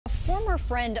former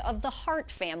friend of the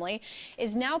Hart family,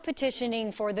 is now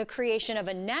petitioning for the creation of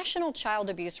a national child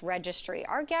abuse registry.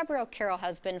 Our Gabrielle Carroll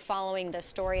has been following this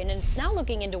story and is now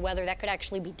looking into whether that could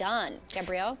actually be done.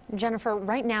 Gabrielle? Jennifer,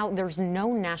 right now there's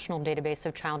no national database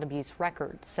of child abuse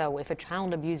records. So if a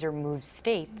child abuser moves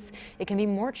states, it can be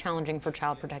more challenging for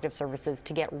Child Protective Services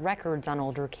to get records on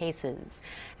older cases.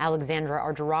 Alexandra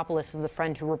Argyropoulos is the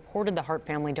friend who reported the Hart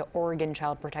family to Oregon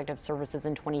Child Protective Services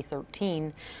in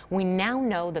 2013. We now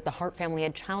know that the Hart family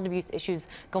had child abuse issues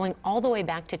going all the way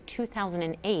back to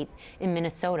 2008 in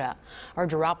Minnesota.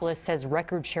 Argyropoulos says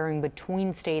record sharing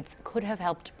between states could have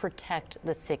helped protect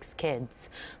the 6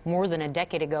 kids. More than a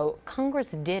decade ago,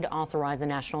 Congress did authorize a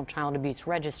national child abuse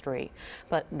registry,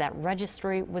 but that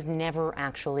registry was never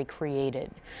actually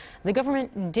created. The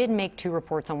government did make 2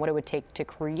 reports on what it would take to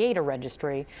create a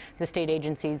registry. The state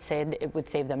agencies said it would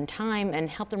save them time and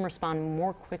help them respond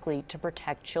more quickly to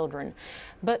protect children.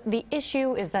 But the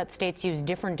issue is that states use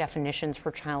different definitions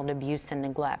for child abuse and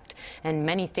neglect, and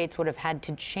many states would have had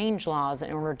to change laws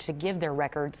in order to give their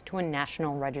records to a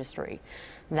national registry.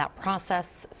 That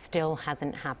process still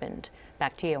hasn't happened.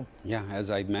 Back to you. Yeah,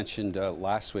 as I mentioned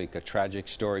last week, a tragic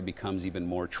story becomes even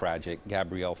more tragic.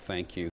 Gabrielle, thank you.